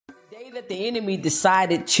that the enemy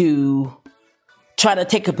decided to try to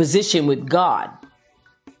take a position with God.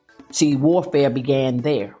 See, warfare began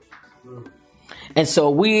there. And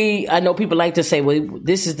so I know people like to say, well,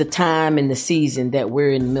 this is the time and the season that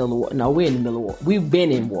we're in the middle of war. No, we're in the middle of war. We've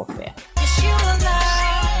been in warfare.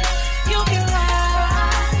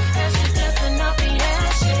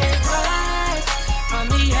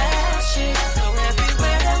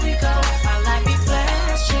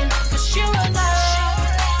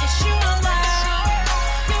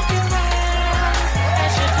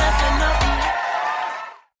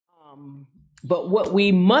 But what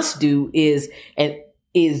we must do is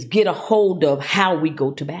get a hold of how we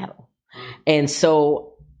go to battle. And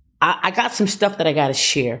so I got some stuff that I got to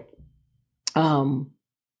share. The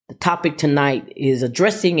topic tonight is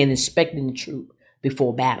addressing and inspecting the truth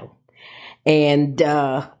before battle. And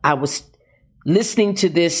I was listening to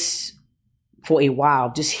this for a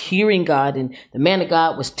while, just hearing God, and the man of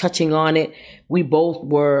God was touching on it. We both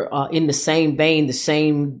were in the same vein, the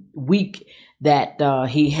same week that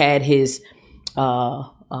he had his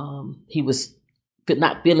he was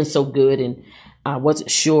not feeling so good, and I wasn't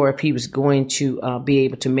sure if he was going to be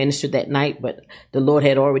able to minister that night, but the Lord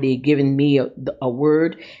had already given me a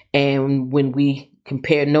word. And when we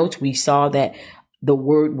compared notes, we saw that the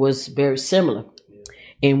word was very similar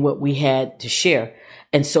in what we had to share.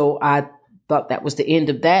 And so I thought that was the end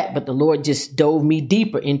of that, but the Lord just dove me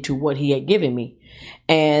deeper into what he had given me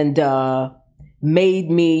and made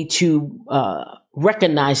me to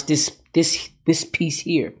recognize this piece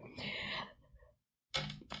here.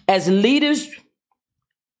 As leaders,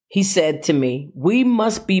 he said to me, we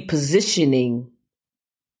must be positioning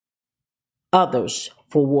others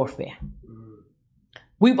for warfare.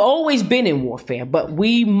 We've always been in warfare, but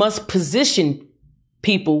we must position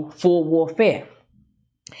people for warfare.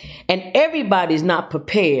 And everybody's not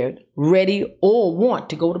prepared, ready, or want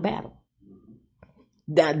to go to battle.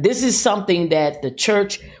 Now, this is something that the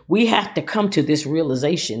church, we have to come to this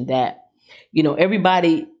realization that,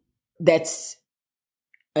 everybody that's,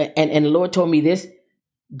 and the Lord told me this,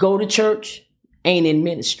 go to church ain't in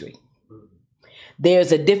ministry.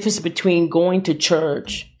 There's a difference between going to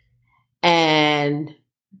church and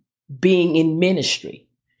being in ministry.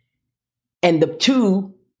 And the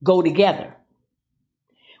two go together.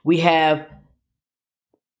 We have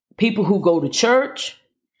people who go to church,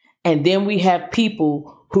 and then we have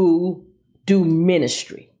people who do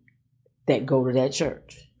ministry that go to that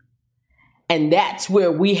church. And that's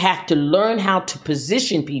where we have to learn how to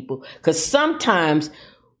position people, because sometimes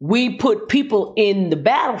we put people in the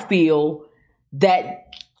battlefield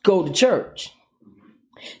that go to church.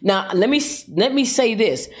 Now, let me say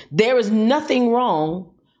this. There is nothing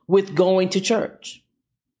wrong with going to church.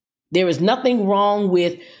 There is nothing wrong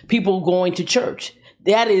with people going to church.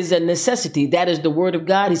 That is a necessity. That is the word of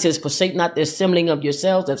God. He says, forsake not the assembling of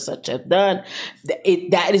yourselves, as such have done.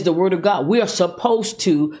 That is the word of God. We are supposed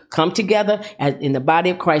to come together as in the body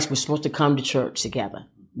of Christ. We're supposed to come to church together.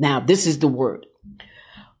 Now, this is the word.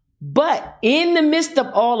 But in the midst of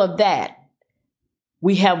all of that,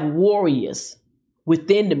 we have warriors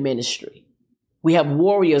within the ministry. We have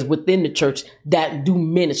warriors within the church that do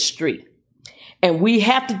ministry. And we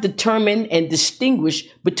have to determine and distinguish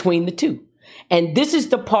between the two. And this is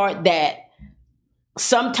the part that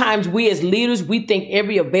sometimes we as leaders, we think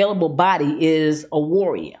every available body is a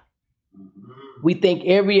warrior. We think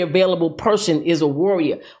every available person is a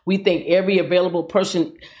warrior. We think every available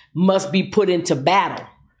person must be put into battle.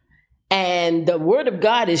 And the word of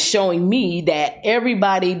God is showing me that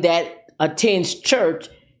everybody that attends church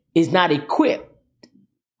is not equipped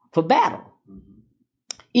for battle.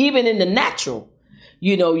 Even in the natural,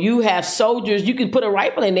 you have soldiers, you can put a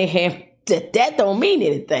rifle in their hand. That don't mean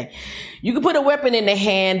anything. You can put a weapon in their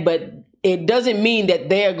hand, but it doesn't mean that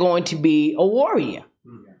they're going to be a warrior.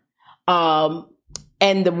 When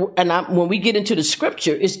we get into the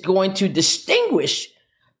scripture, it's going to distinguish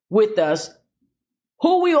with us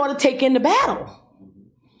who we ought to take into battle.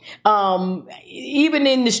 Even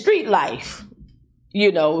in the street life,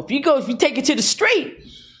 if you take it to the street,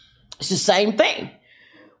 it's the same thing.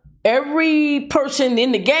 Every person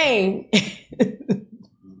in the gang,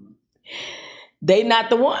 they not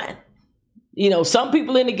the one. Some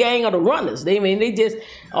people in the gang are the runners.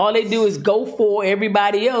 All they do is go for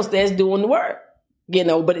everybody else that's doing the work.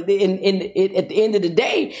 But at the end of the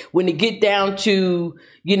day, when it get down to,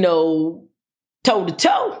 toe to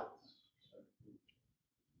toe,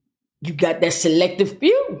 you got that selective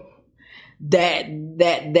few that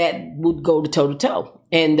would go to toe to toe.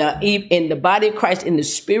 And in the body of Christ, in the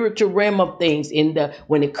spiritual realm of things,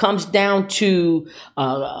 when it comes down to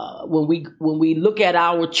when we look at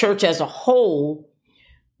our church as a whole,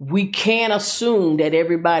 we can't assume that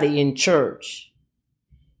everybody in church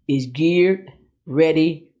is geared,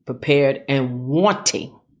 ready, prepared, and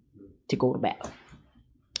wanting to go to battle.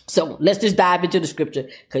 So let's just dive into the scripture,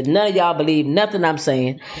 because none of y'all believe nothing I'm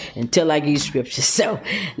saying until I give you scripture. So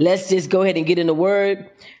let's just go ahead and get in the word,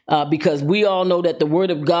 because we all know that the word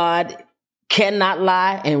of God cannot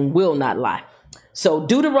lie and will not lie. So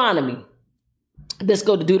Deuteronomy. Let's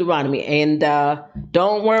go to Deuteronomy. And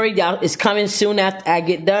don't worry, y'all, it's coming soon after I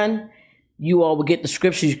get done. You all will get the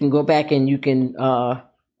scriptures. You can go back and you can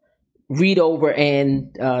read over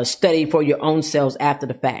and study for your own selves after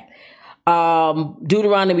the fact.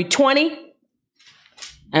 Deuteronomy 20.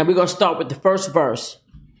 And we're going to start with the first verse.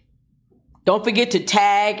 Don't forget to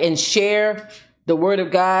tag and share the word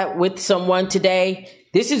of God with someone today.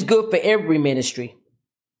 This is good for every ministry.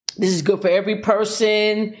 This is good for every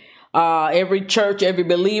person, every church, every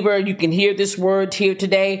believer. You can hear this word here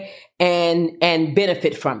today and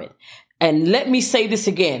benefit from it. And let me say this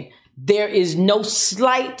again. There is no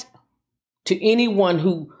slight to anyone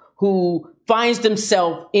who finds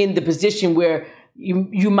themselves in the position where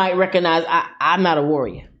you might recognize, I'm not a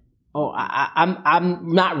warrior. Or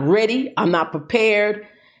I'm not ready. I'm not prepared.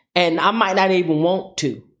 And I might not even want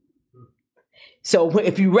to. So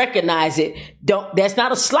if you recognize it, that's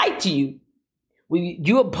not a slight to you.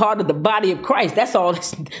 You're a part of the body of Christ. That's all.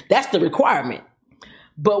 That's the requirement.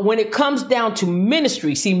 But when it comes down to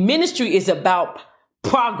ministry, see, ministry is about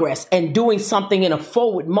progress and doing something in a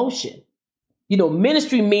forward motion. You know,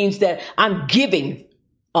 ministry means that I'm giving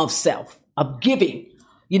of self, of giving.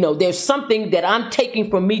 You know, there's something that I'm taking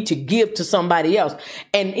from me to give to somebody else.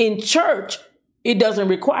 And in church, it doesn't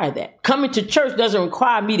require that. Coming to church doesn't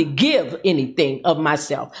require me to give anything of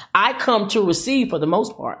myself. I come to receive for the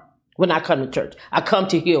most part when I come to church. I come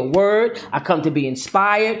to hear a word. I come to be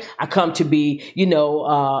inspired. I come to be,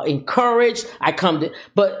 encouraged.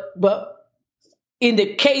 But in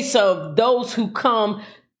the case of those who come,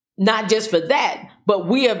 not just for that, but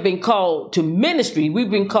we have been called to ministry. We've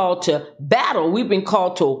been called to battle. We've been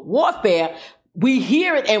called to warfare. We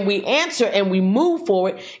hear it and we answer and we move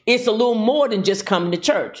forward. It's a little more than just coming to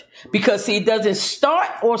church, because see, it doesn't start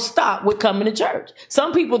or stop with coming to church.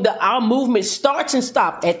 Some people, our movement starts and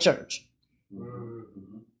stops at church.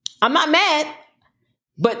 I'm not mad,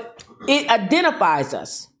 but it identifies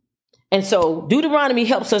us. And so Deuteronomy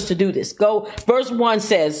helps us to do this. Verse 1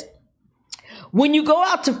 says, when you go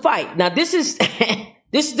out to fight. Now this is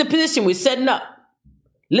the position we're setting up.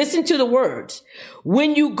 Listen to the words.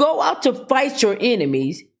 When you go out to fight your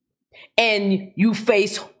enemies and you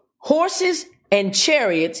face horses and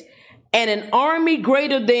chariots and an army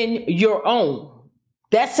greater than your own.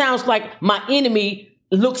 That sounds like my enemy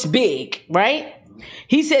looks big, right?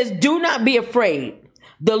 He says, do not be afraid.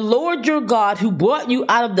 The Lord your God who brought you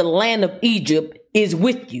out of the land of Egypt is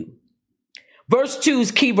with you. Verse 2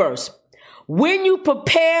 is key verse. When you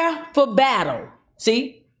prepare for battle,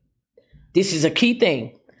 see, this is a key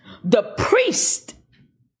thing. The priest,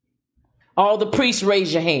 all the priests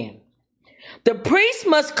raise your hand. The priest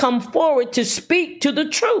must come forward to speak to the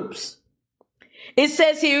troops. It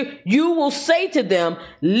says here, you will say to them,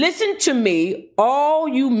 listen to me, all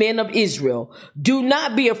you men of Israel. Do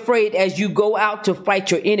not be afraid as you go out to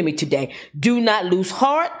fight your enemy today. Do not lose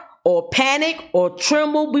heart or panic or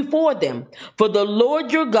tremble before them. For the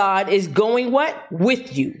Lord your God is going what?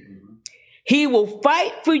 With you. He will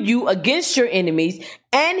fight for you against your enemies,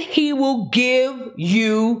 and he will give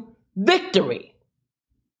you victory.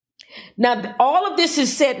 Now, all of this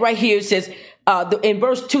is said right here. It says in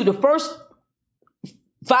verse 2, the first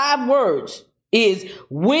 5 words is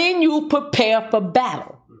when you prepare for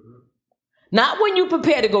battle. Not when you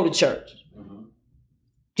prepare to go to church.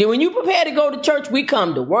 See, when you prepare to go to church, we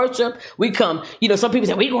come to worship. We come, some people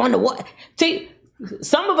say, we going to what? See,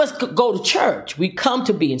 some of us could go to church. We come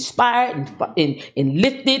to be inspired and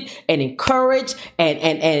lifted and encouraged.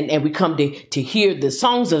 And we come to hear the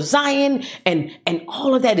songs of Zion. And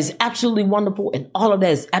all of that is absolutely wonderful. And all of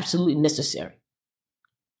that is absolutely necessary.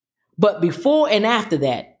 But before, during,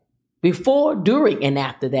 and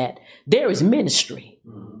after that, there is ministry.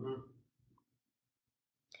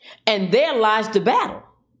 And there lies the battle.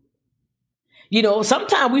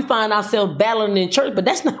 Sometimes we find ourselves battling in church, but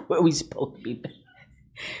that's not where we're supposed to be.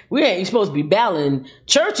 We ain't supposed to be battling.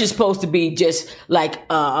 Church is supposed to be just like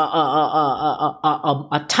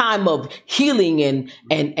a time of healing and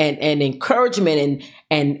encouragement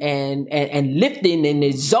and lifting and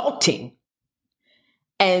exalting.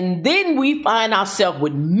 And then we find ourselves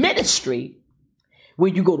with ministry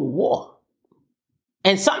where you go to war.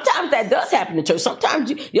 And sometimes that does happen in church.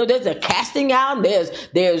 Sometimes, there's a casting out,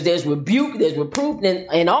 there's rebuke, there's reproof,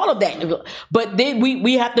 and all of that. But then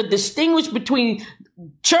we have to distinguish between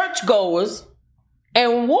churchgoers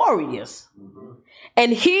and warriors.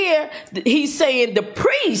 And here he's saying the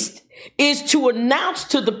priest is to announce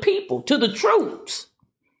to the people, to the troops,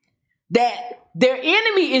 that their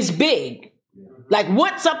enemy is big. Like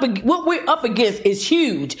what we're up against is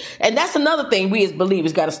huge. And that's another thing we as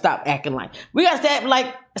believers got to stop acting like. We got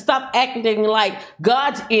to stop acting like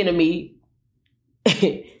God's enemy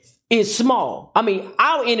is small. I mean,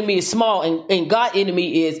 our enemy is small and God's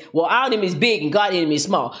enemy is, our enemy is big and God's enemy is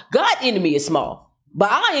small. God's enemy is small,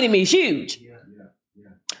 but our enemy is huge.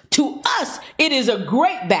 To us, it is a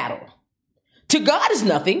great battle. To God is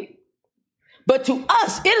nothing, but to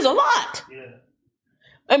us, it is a lot.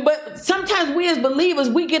 But sometimes we as believers,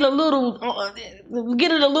 we get a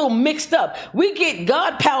little mixed up. We get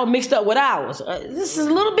God power mixed up with ours. This is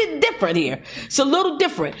a little bit different here. It's a little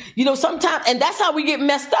different, sometimes, and that's how we get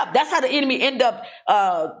messed up. That's how the enemy end up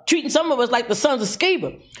treating some of us like the sons of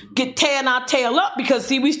Sceva, get tearing our tail up because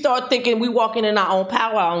we start thinking we walking in our own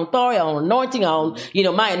power, our own authority, our own anointing, our own,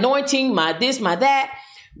 my anointing, my this, my that.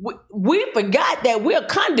 We forgot that we're a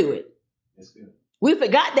conduit. That's good. We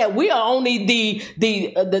forgot that we are only the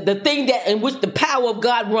thing that in which the power of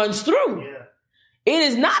God runs through. It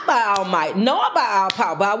is not by our might, nor by our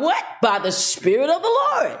power. By what? By the Spirit of the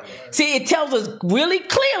Lord. See, it tells us really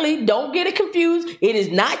clearly, don't get it confused. It is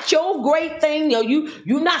not your great thing.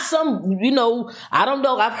 You're not some, I don't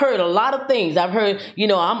know. I've heard a lot of things. I've heard,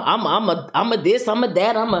 I'm a this, I'm a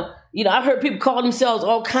that, I've heard people call themselves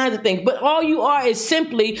all kinds of things, but all you are is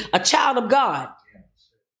simply a child of God.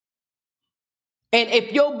 And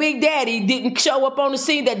if your big daddy didn't show up on the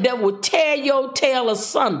scene, that devil would tear your tail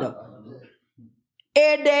asunder.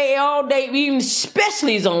 Every day, all day, even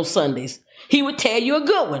especially on Sundays, he would tear you a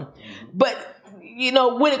good one. But,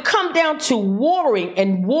 when it comes down to warring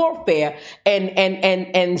and warfare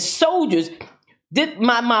and soldiers,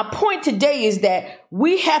 my point today is that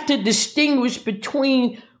we have to distinguish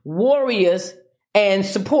between warriors and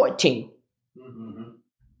support team.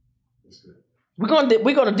 We're going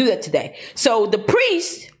to do that today. So the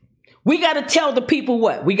priest, we got to tell the people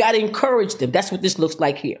what? We got to encourage them. That's what this looks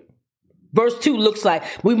like here. Verse 2 looks like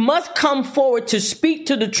we must come forward to speak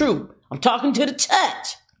to the truth. I'm talking to the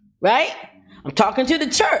church, right? I'm talking to the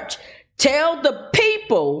church. Tell the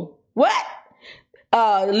people what?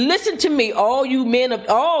 Listen to me, all you men. He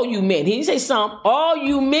didn't say some, all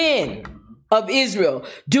you men of Israel.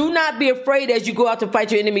 Do not be afraid as you go out to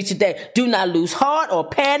fight your enemies today. Do not lose heart or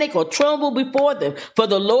panic or tremble before them. For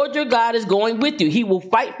the Lord your God is going with you. He will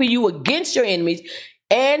fight for you against your enemies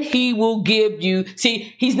and he will give you.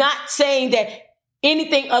 See, he's not saying that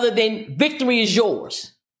anything other than victory is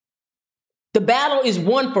yours. The battle is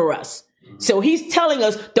won for us. So he's telling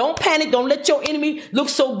us, don't panic. Don't let your enemy look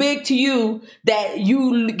so big to you that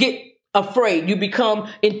you get afraid. You become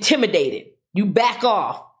intimidated. You back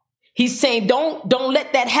off. He's saying, don't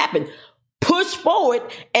let that happen. Push forward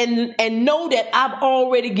and know that I've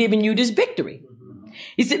already given you this victory.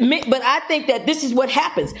 He said, but I think that this is what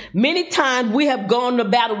happens. Many times we have gone to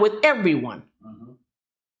battle with everyone.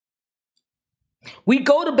 We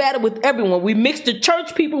go to battle with everyone. We mix the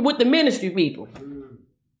church people with the ministry people.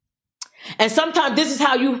 And sometimes this is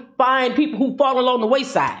how you find people who fall along the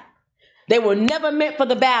wayside. They were never meant for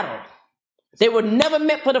the battle. They were never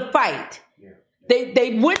meant for the fight.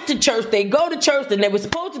 They went to church, they go to church, and they were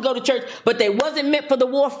supposed to go to church, but they wasn't meant for the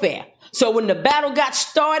warfare. So when the battle got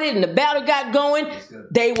started and the battle got going,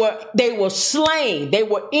 they were slain, they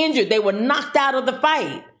were injured, they were knocked out of the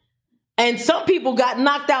fight. And some people got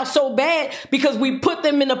knocked out so bad because we put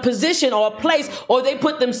them in a position or a place, or they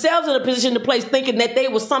put themselves in a position, a place, thinking that they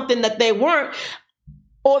were something that they weren't,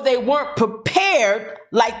 or they weren't prepared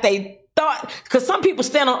like they thought. Because some people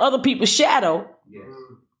stand on other people's shadow. Yes.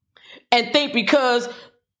 And think because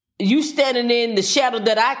you standing in the shadow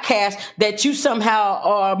that I cast, that you somehow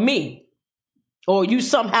are me, or you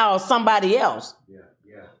somehow are somebody else.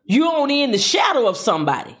 You're only in the shadow of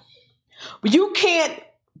somebody. But you can't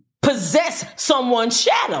possess someone's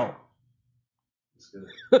shadow.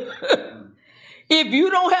 If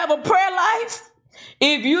you don't have a prayer life,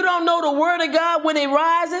 if you don't know the word of God when it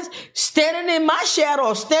rises, standing in my shadow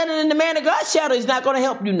or standing in the man of God's shadow is not going to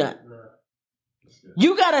help you none.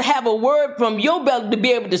 You got to have a word from your belly to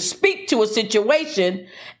be able to speak to a situation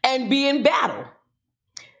and be in battle.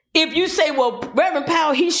 If you say, well, Reverend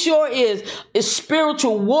Powell, he sure is a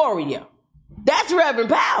spiritual warrior. That's Reverend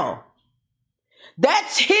Powell.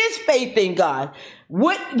 That's his faith in God.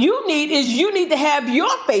 What you need is you need to have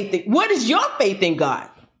your faith. What is your faith in God?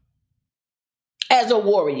 as a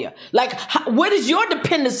warrior? Like, what is your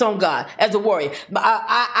dependence on God as a warrior?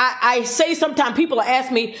 I say sometimes people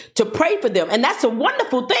ask me to pray for them, and that's a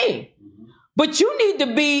wonderful thing. But you need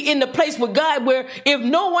to be in the place with God where if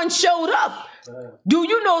no one showed up, do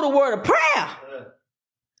you know the word of prayer?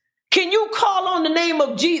 Can you call on the name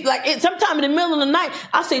of Jesus? Like sometime in the middle of the night,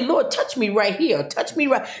 I say, Lord, touch me right here. Touch me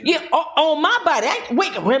right here on my body.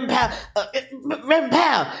 Wake up, Reverend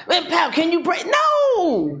Powell, can you pray?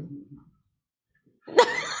 No.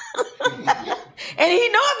 And he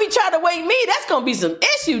know if he try to wake me, that's going to be some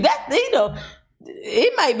issue. That,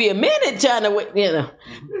 it might be a minute trying to wake,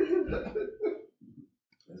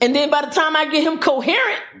 And then by the time I get him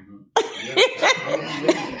coherent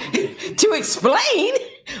to explain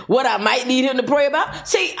what I might need him to pray about,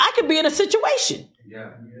 see, I could be in a situation.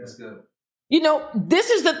 Yeah, that's good. This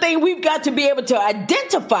is the thing. We've got to be able to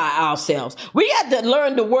identify ourselves. We got to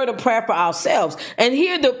learn the word of prayer for ourselves. And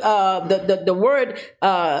here the word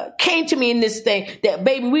came to me in this thing that,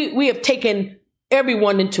 baby, we have taken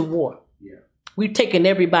everyone into war. Yeah. We've taken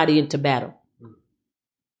everybody into battle.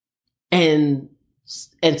 And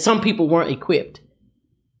some people weren't equipped.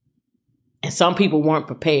 And some people weren't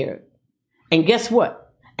prepared. And guess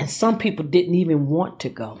what? And some people didn't even want to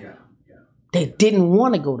go. Yeah. They didn't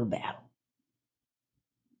want to go to battle.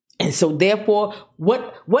 And so therefore,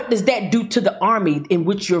 what does that do to the army in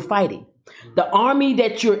which you're fighting? The army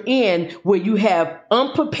that you're in, where you have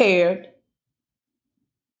unprepared,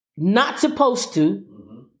 not supposed to,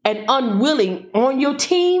 and unwilling on your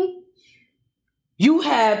team, you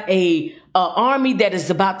have a army that is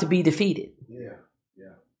about to be defeated. Yeah.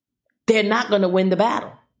 They're not going to win the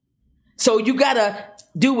battle. So you got to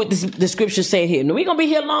do what the scriptures say here. Now, we're going to be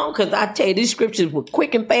here long because I tell you, these scriptures were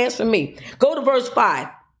quick and fast for me. Go to verse 5.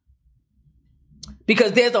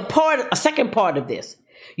 Because there's a second part of this.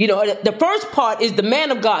 The first part is the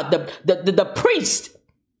man of God, the priest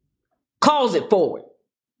calls it forward.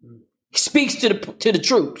 He speaks to the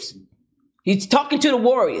troops. He's talking to the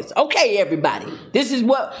warriors. Okay, everybody, this is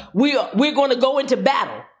what we're going to go into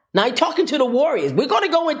battle. Now he's talking to the warriors. We're going to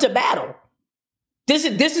go into battle. This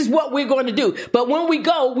is what we're going to do. But when we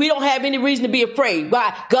go, we don't have any reason to be afraid.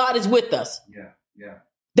 Why? God is with us. Yeah.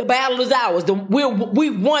 The battle is ours.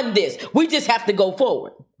 We've won this. We just have to go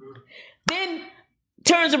forward. Then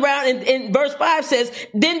turns around and verse 5 says,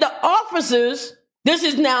 then the officers, this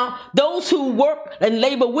is now those who work and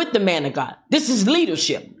labor with the man of God. This is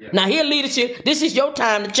leadership. Yeah. Now here, leadership, this is your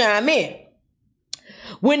time to chime in.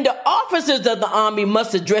 When the officers of the army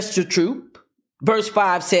must address the troop, verse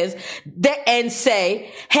 5 says, and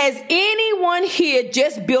say, has anyone here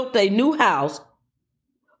just built a new house,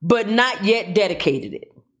 but not yet dedicated it?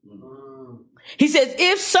 He says,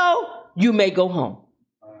 if so, you may go home.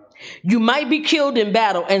 You might be killed in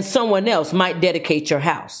battle and someone else might dedicate your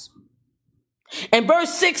house. And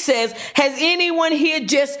verse 6 says, has anyone here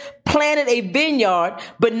just planted a vineyard,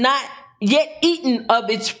 but not yet eaten of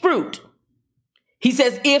its fruit? He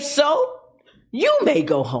says, if so, you may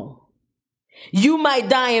go home. You might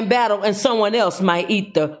die in battle and someone else might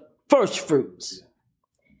eat the first fruits.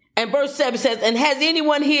 And verse 7 says, and has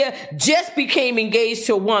anyone here just became engaged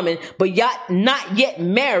to a woman, but not yet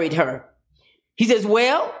married her? He says,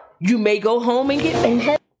 well, you may go home and get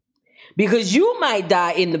married, because you might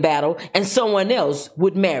die in the battle and someone else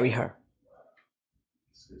would marry her.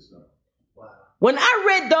 Wow. When I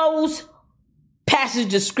read those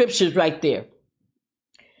passages of scriptures right there,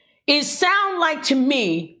 it sounded like to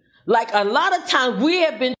me, like a lot of times we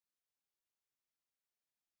have been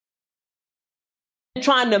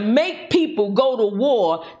trying to make people go to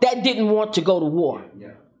war that didn't want to go to war.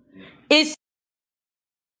 It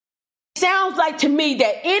sounds like to me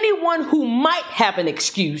that anyone who might have an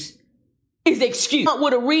excuse is excused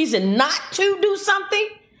with a reason not to do something.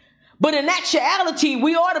 But in actuality,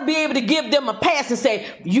 we ought to be able to give them a pass and say,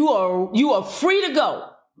 you are free to go.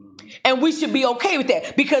 And we should be okay with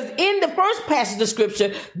that, because in the first passage of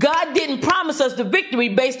scripture, God didn't promise us the victory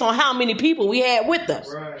based on how many people we had with us.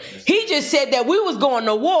 Right. He just said that we was going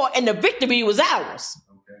to war and the victory was ours.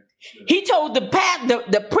 Okay. He told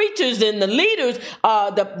the preachers and the leaders,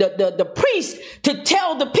 the priests, to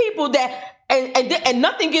tell the people that, and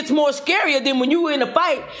nothing gets more scarier than when you were in a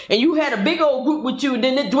fight and you had a big old group with you and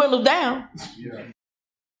then it dwindled down. Yeah.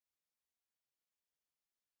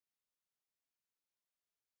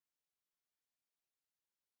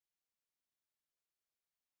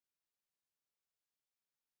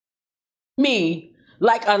 Me,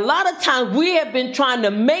 like a lot of times we have been trying to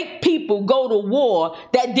make people go to war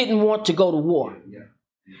that didn't want to go to war. Yeah.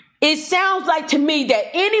 It sounds like to me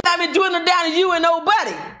that anytime it dwindled down to you and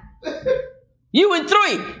nobody, you and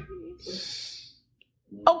three.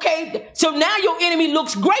 Okay, so now your enemy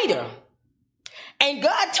looks greater. And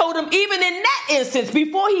God told him, even in that instance,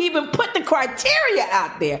 before he even put the criteria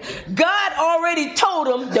out there, God already told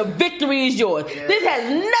him the victory is yours. Yeah. This has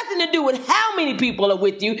nothing to do with how many people are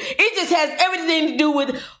with you. It just has everything to do with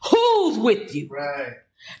who's with you. Right.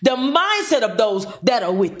 The mindset of those that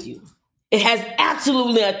are with you. It has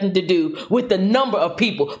absolutely nothing to do with the number of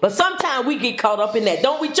people. But sometimes we get caught up in that.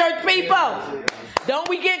 Don't we, church people? Yeah. Don't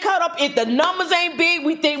we get caught up? If the numbers ain't big,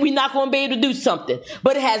 we think we're not going to be able to do something.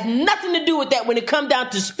 But it has nothing to do with that when it comes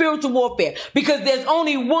down to spiritual warfare. Because there's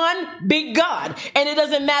only one big God. And it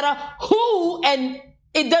doesn't matter who, and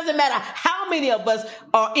it doesn't matter how many of us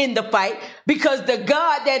are in the fight. Because the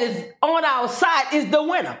God that is on our side is the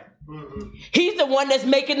winner. He's the one that's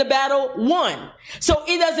making the battle won. So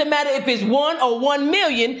it doesn't matter if it's 1 or 1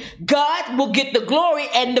 million. God will get the glory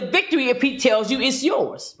and the victory if he tells you it's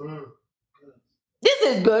yours. This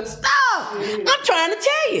is good stuff. I'm trying to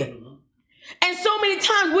tell you. And so many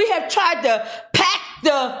times we have tried to pack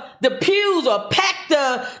the pews or pack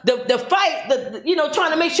the fight,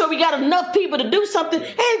 trying to make sure we got enough people to do something.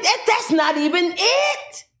 And that's not even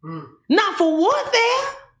it. Not for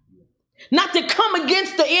warfare. Not to come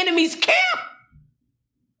against the enemy's camp.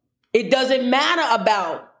 It doesn't matter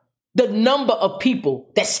about the number of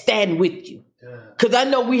people that stand with you. Because I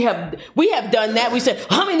know we have done that. We said,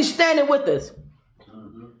 how many standing with us?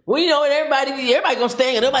 Well, everybody gonna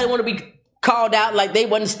stand, and nobody want to be called out like they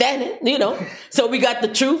wasn't standing, So we got the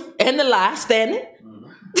truth and the lie standing.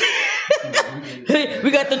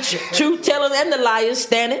 We got the truth tellers and the liars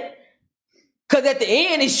standing. Because at the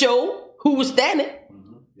end, it showed who was standing.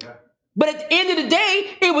 But at the end of the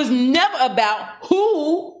day, it was never about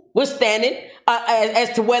who was standing as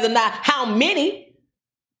to whether or not how many,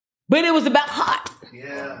 but it was about heart.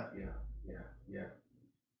 Yeah.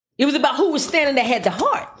 It was about who was standing that had the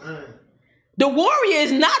heart. The warrior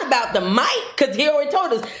is not about the might, because he already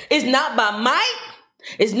told us it's not by might,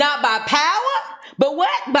 it's not by power, but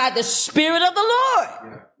what? By the Spirit of the Lord.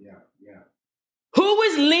 Yeah. Who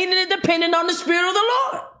is leaning and depending on the Spirit of the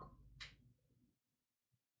Lord?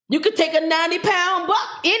 You could take a 90-pound buck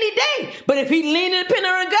any day, but if he's leaning and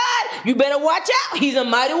depending on God, you better watch out. He's a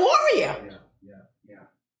mighty warrior. Yeah.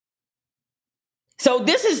 So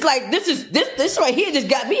this right here just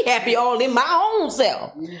got me happy all in my own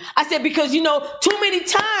self. I said, because too many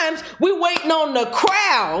times we waiting on the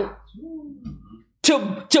crowd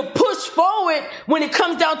to push forward when it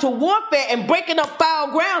comes down to warfare and breaking up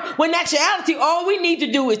foul ground, when in actuality all we need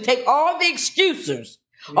to do is take all the excusers.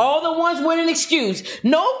 All the ones with an excuse.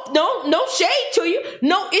 No shade to you.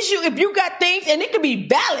 No issue if you got things, and it could be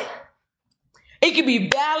valid. It could be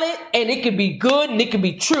valid, and it could be good, and it could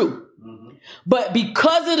be true. But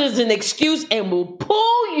because it is an excuse and will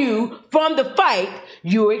pull you from the fight,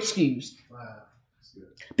 you're excused.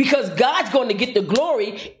 Because God's going to get the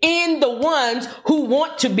glory in the ones who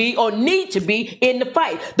want to be or need to be in the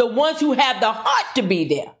fight. The ones who have the heart to be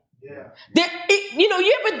there. Yeah.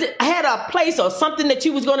 You ever had a place or something that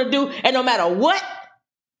you was going to do, and no matter what,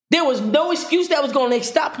 there was no excuse that was going to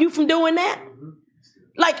stop you from doing that?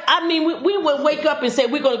 Like, we would wake up and say,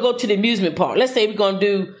 we're going to go to the amusement park. Let's say we're going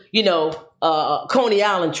to do, Coney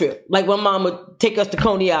Island trip. Like when Mom would take us to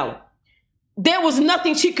Coney Island. There was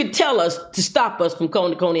nothing she could tell us to stop us from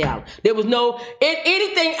going to Coney Island. There was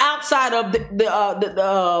anything outside of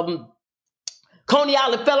the Coney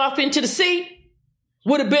Island fell off into the sea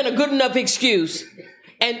would have been a good enough excuse.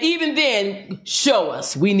 And even then, show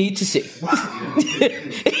us. We need to see.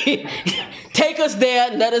 Take us there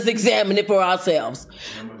and let us examine it for ourselves.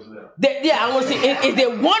 I want to see. Is there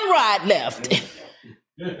one ride left?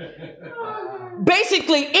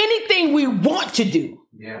 Basically, anything we want to do.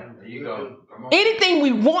 Yeah, there you go. Anything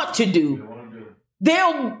we want to do.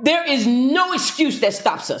 There is no excuse that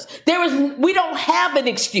stops us. We don't have an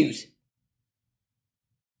excuse.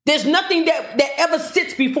 There's nothing that ever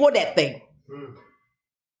sits before that thing.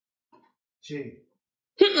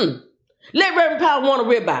 Let Reverend Powell want a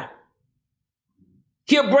ribeye.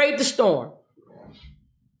 He'll brave the storm.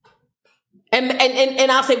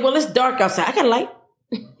 And I'll say, well, it's dark outside. I got a light.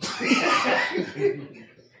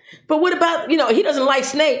 But what about, he doesn't like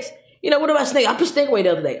snakes. What about snakes? I put snake away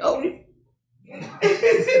the other day. Oh,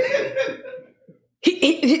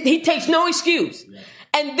 he takes no excuse.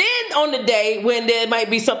 And then on the day when there might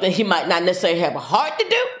be something he might not necessarily have a heart to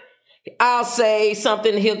do, I'll say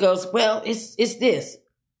something, he'll go, well, it's this.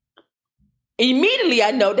 Immediately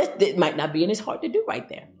I know that might not be in his heart to do right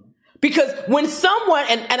there. Because when someone,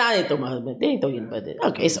 and I didn't throw my husband, they didn't throw you, but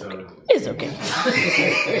okay, it's okay. It's okay.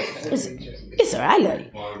 It's all right, I love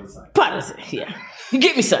you. Part of it, yeah. You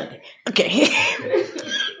get me Sunday. Okay.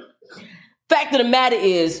 Fact of the matter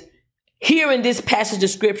is, here in this passage of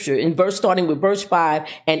scripture, starting with verse 5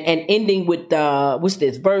 and ending with,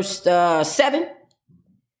 verse 7,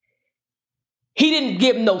 he didn't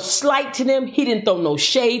give no slight to them. He didn't throw no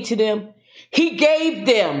shade to them. He gave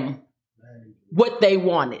them what they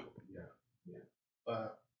wanted.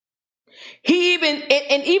 He even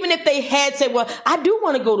if they had said, well, I do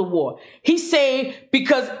want to go to war. He said,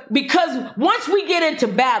 because once we get into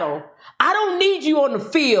battle, I don't need you on the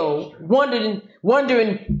field wondering, what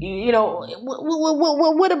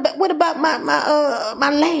about my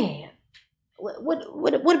land?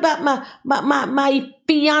 What about my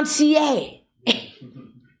fiancée?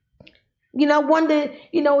 Wonder,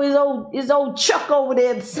 his old Chuck over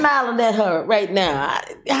there smiling at her right now.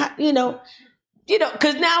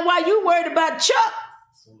 Because now while you worried about Chuck,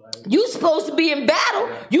 you supposed to be in battle.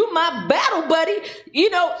 You my battle buddy. You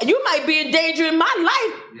might be in danger in my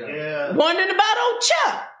life. Wondering about old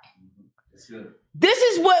Chuck. That's good. This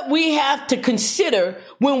is what we have to consider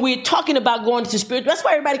when we're talking about going to spirit. That's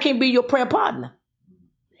why everybody can't be your prayer partner.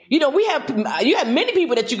 You have many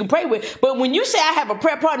people that you can pray with, but when you say I have a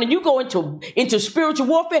prayer partner, you go into spiritual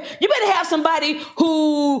warfare, you better have somebody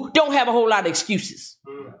who don't have a whole lot of excuses.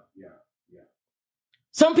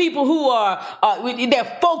 Some people who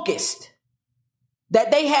they're focused,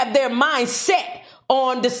 that they have their mind set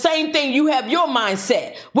on the same thing you have your mind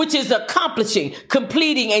set, which is accomplishing,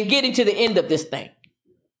 completing, and getting to the end of this thing.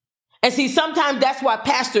 And see, sometimes that's why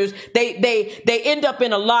pastors, they end up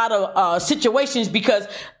in a lot of situations because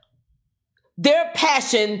their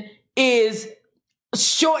passion is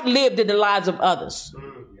short-lived in the lives of others.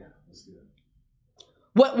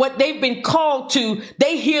 What they've been called to,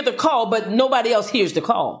 they hear the call, but nobody else hears the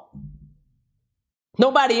call.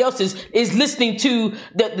 Nobody else is listening to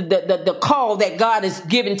the call that God has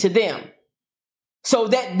given to them. So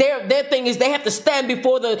that their thing is they have to stand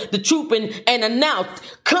before the troop and announce,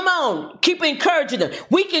 come on, keep encouraging them.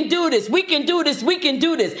 We can do this. We can do this. We can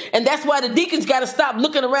do this. And that's why the deacons got to stop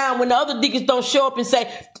looking around when the other deacons don't show up and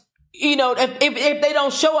say, if they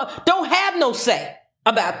don't show up, don't have no say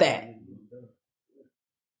about that.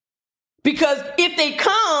 Because if they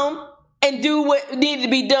come and do what needs to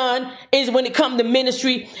be done is when it comes to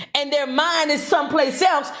ministry and their mind is someplace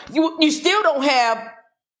else, you still don't have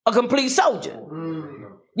a complete soldier.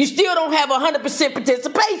 You still don't have 100%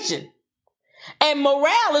 participation. And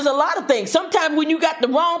morale is a lot of things. Sometimes when you got the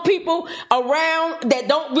wrong people around that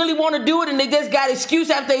don't really want to do it and they just got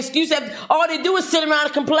excuse after excuse after, all they do is sit around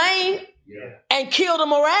and complain and kill the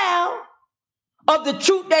morale of the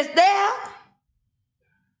troop that's there.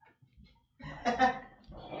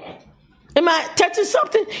 Am I touching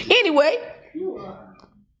something? Anyway,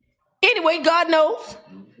 God knows.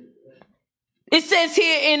 It says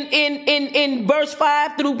here in verse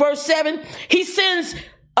 5 through verse 7, he sends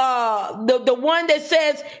the one that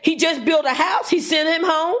says he just built a house, he sent him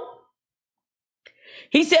home.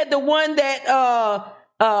 He said the one that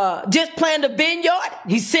just planted a vineyard,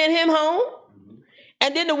 he sent him home.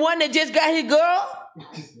 And then the one that just got his girl,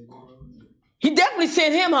 he definitely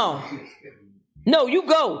sent him home. No, you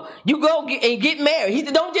go and get married. He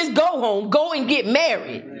said, don't just go home, go and get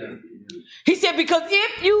married. He said, because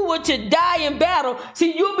if you were to die in battle,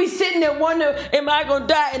 see, you'll be sitting there wondering, am I going to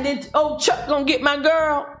die? And then, Chuck going to get my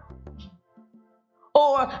girl.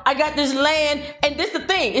 Or I got this land. And this is the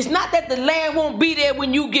thing. It's not that the land won't be there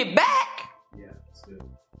when you get back.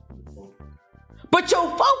 But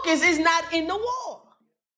your focus is not in the war.